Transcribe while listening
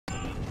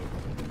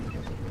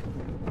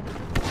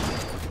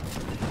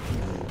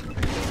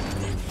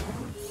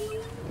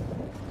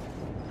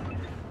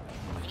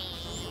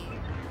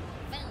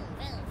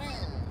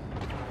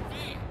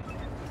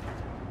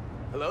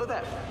Hello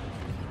there.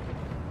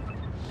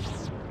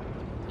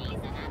 These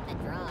are not the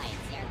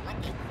droids you're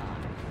looking for.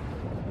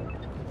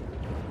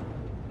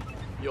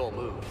 You'll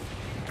move.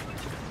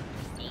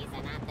 These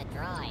are not the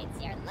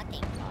droids you're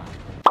looking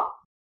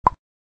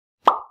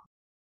for.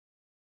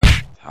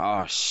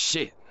 Oh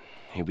shit.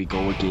 Here we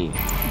go again.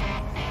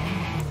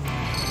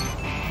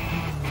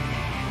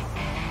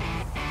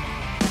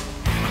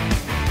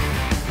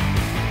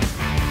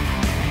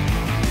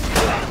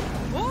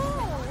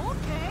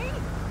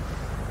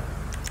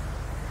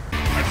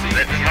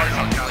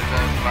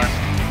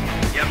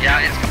 Yeah,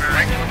 it's coming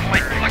right to the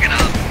point. Plug it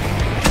up.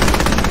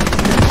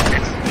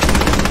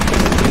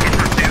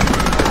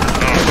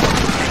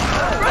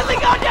 Friendly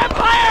goddamn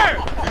fire!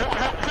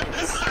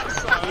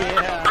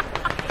 Yeah.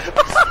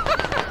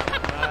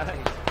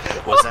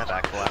 Was that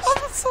back blast?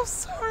 I'm so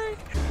sorry.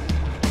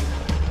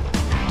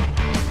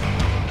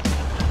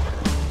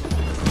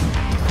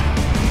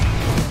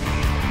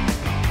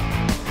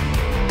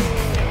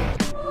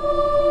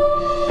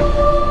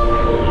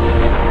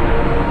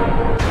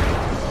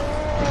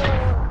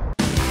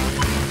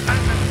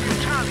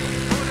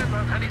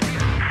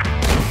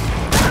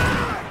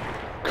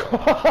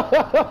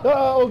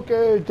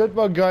 Okay, dit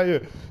war geil.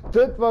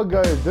 Dit war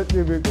geil. Dit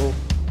neem ik op.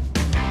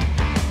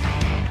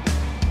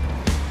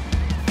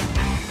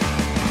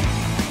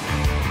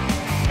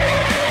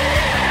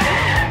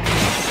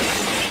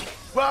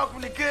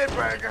 Welcome to Good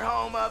Burger,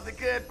 home of the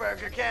Good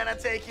Burger. Can I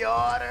take your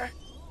order?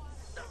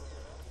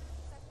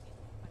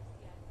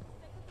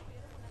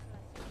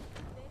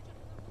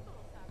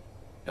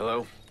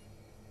 Hello?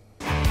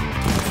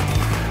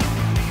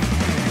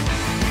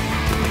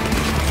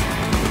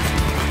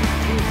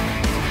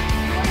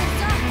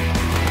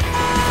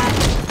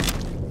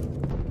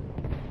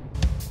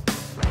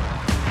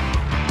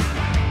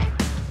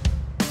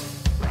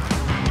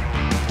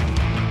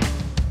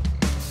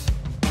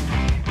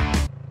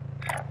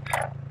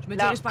 Je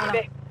me dirige par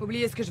là.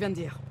 Oubliez ce que je viens de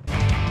dire.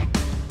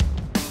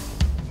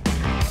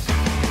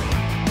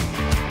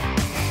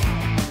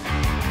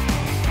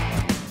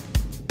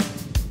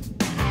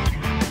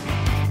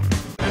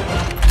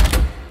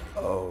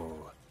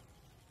 Oh,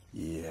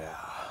 yeah.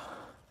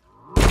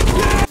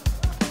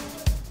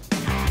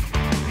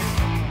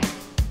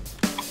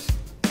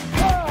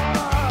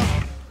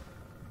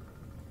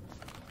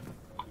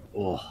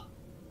 Oh,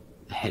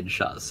 the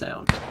headshot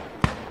sound.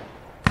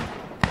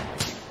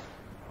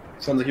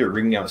 Sounds like you're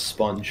wringing out a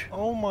sponge.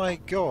 Oh my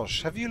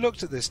gosh, have you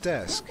looked at this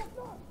desk?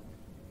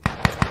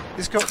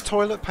 It's got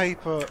toilet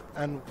paper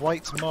and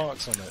white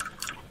marks on it.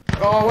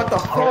 Oh, what the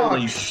fuck?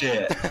 Holy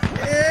shit.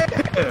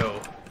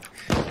 Ew.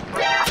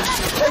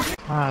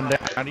 How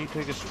do you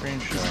take a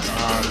screenshot?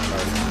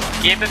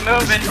 Keep it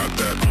moving.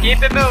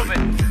 Keep it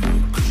moving.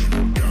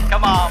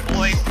 Come on,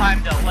 boys.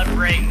 Time to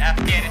liberate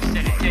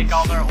Afghanistan and take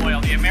all their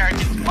oil. The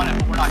Americans want it,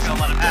 but we're not going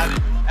to let them have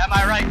it. Am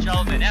I right,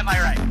 gentlemen? Am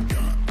I right?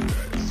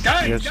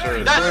 Yes,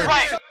 sir. That's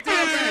right.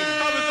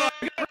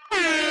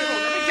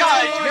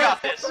 Guys, we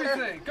got this.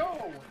 Go!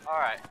 All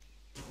right.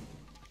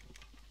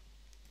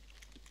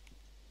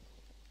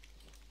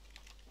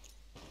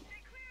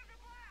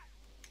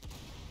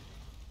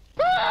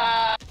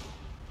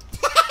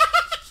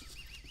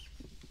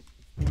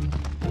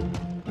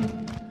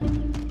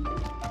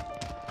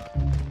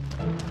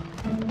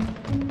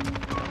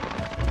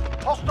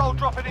 Hostile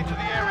dropping into the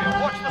area.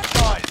 Watch the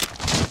skies.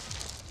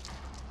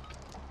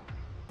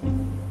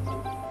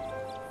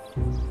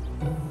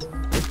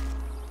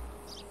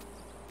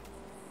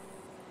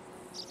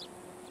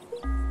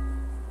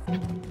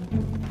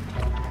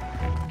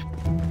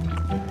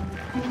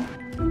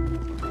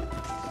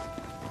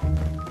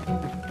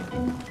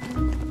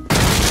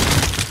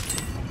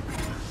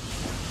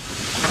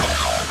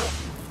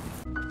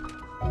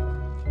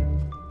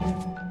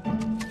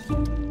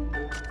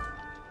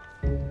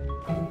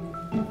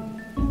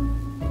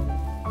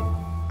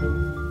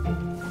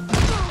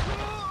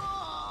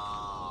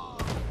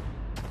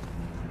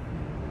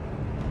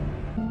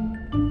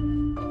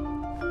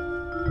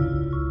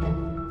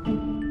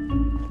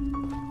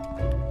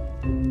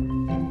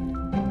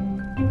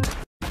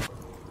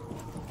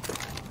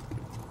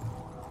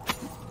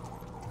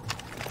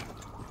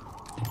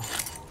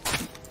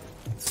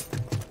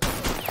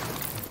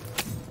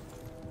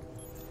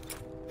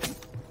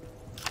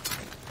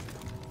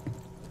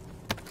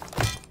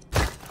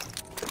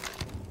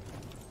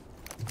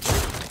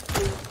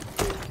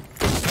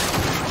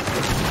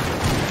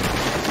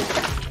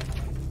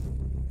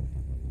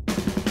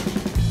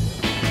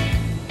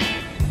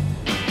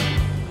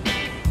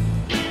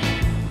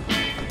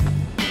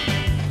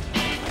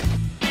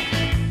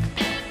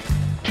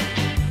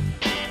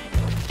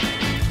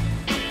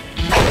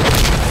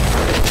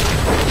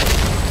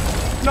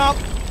 Stop!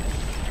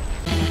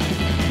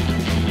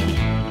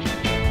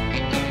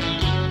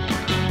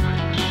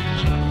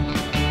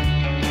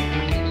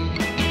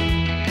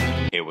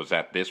 It was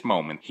at this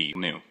moment he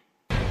knew.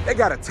 They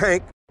got a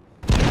tank.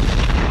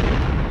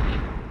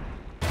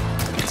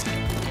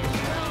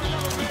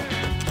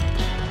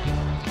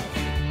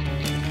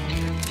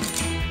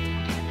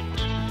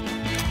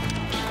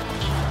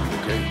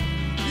 Okay.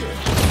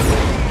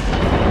 Yeah.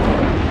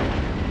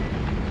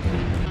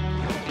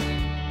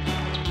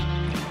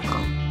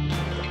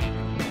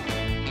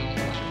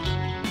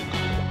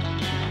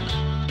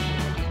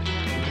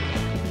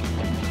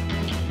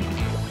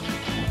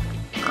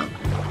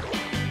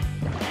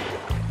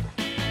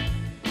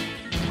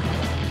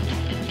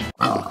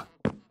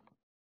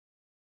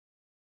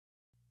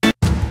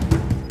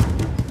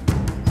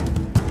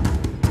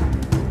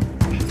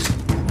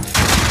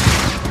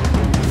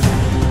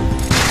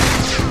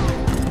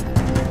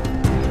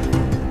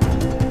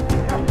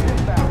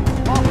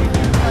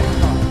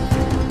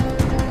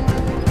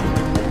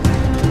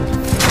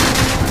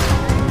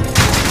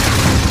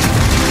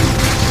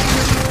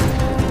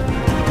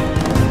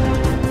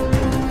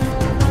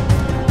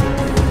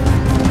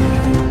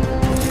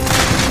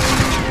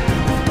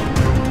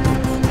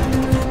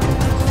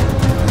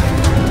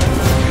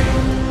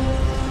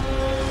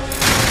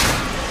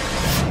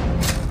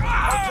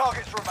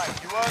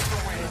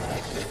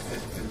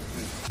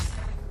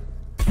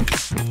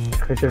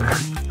 kanka.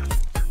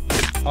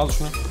 Al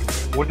şunu.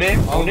 O ne?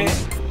 Al O ne?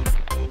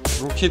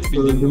 Roket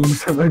Öldüm bildiğin. bu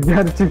sefer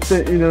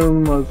gerçekten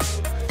inanılmaz.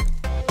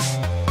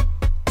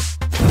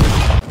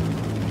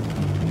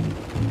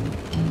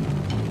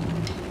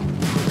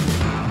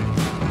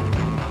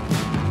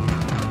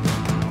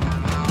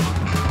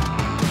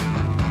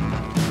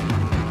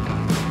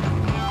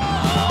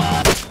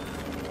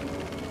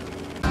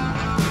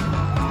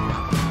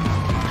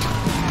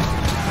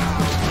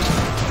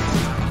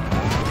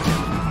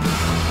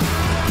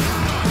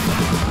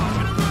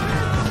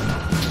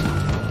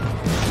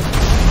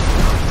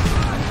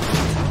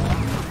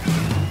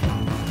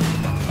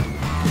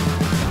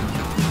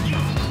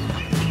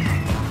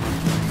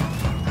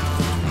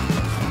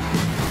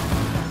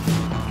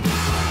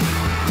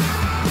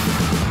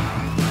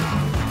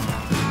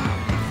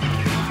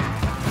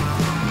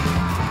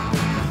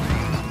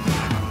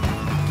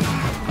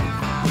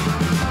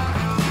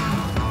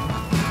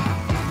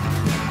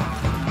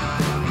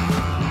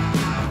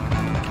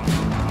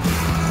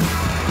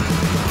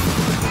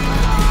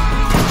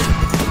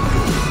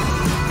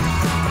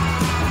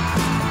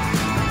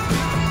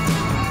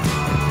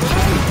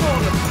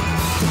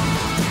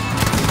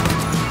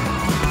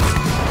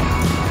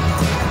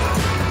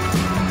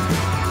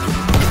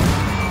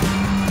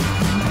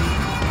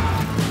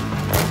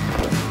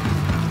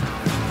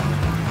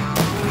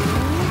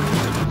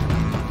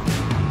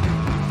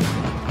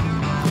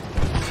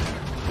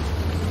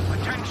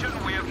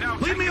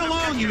 Leave me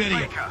alone, you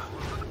idiot!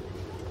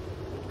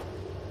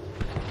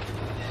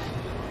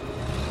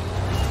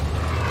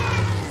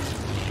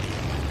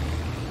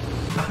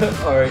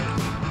 Alright.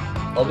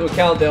 I'll do a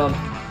countdown.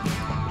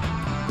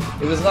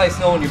 It was nice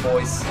knowing you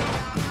boys.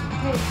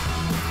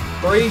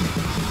 3,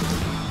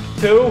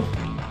 2,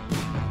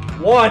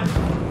 1.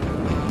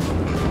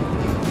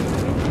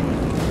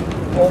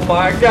 Oh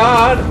my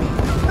god!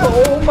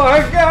 Oh my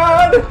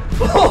god!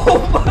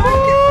 Oh my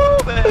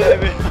god!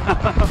 Baby.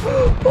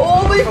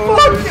 Holy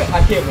fuck!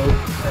 I can't move.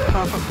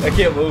 I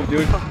can't move,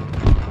 dude.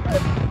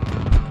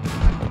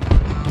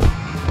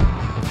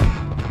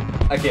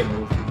 I can't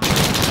move.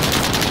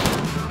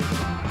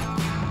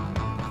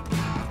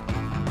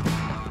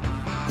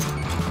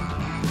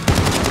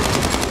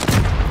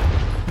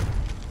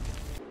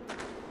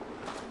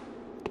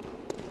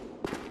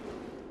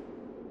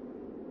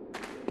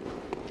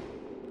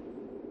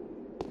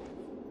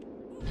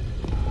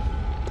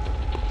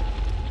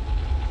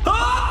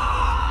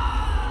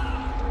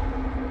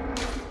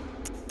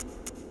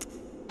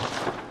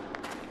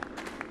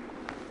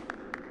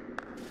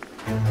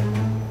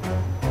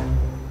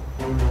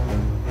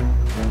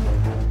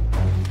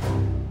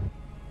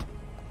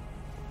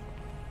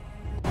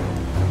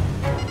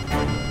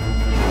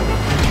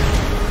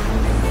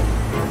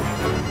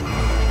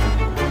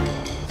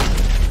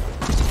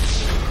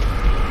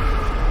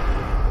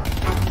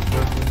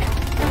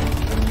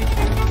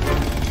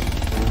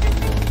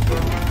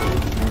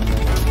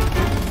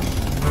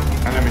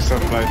 Enemy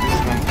supply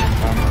distant.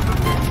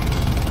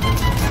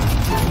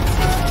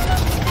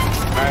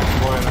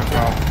 Elfbolynak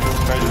a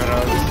fegyvere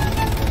az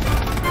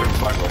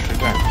flagos,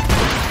 ugye?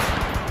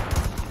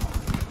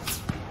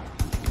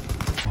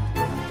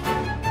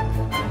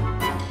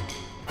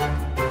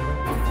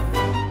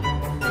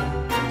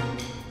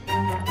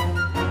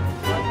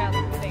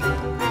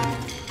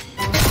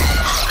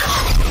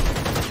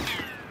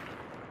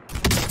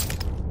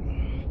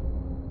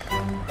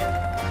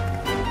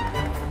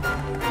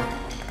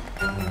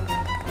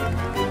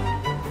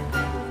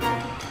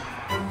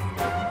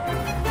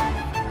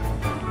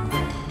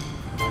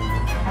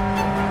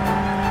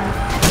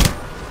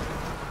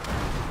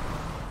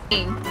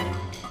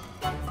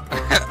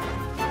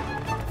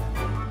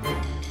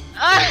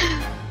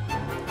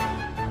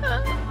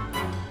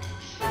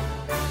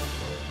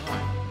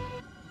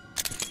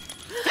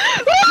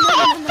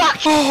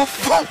 Oh,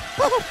 fuck!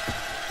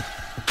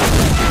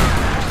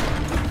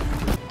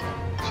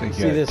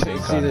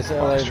 See this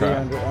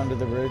LAV under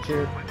the bridge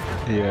here?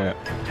 Yeah.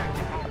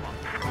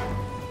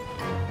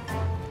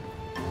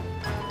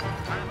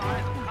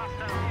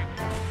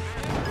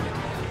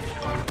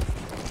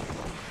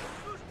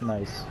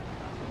 Nice.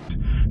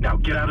 Now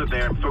get out of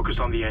there and focus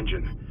on the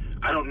engine.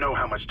 I don't know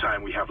how much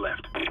time we have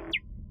left.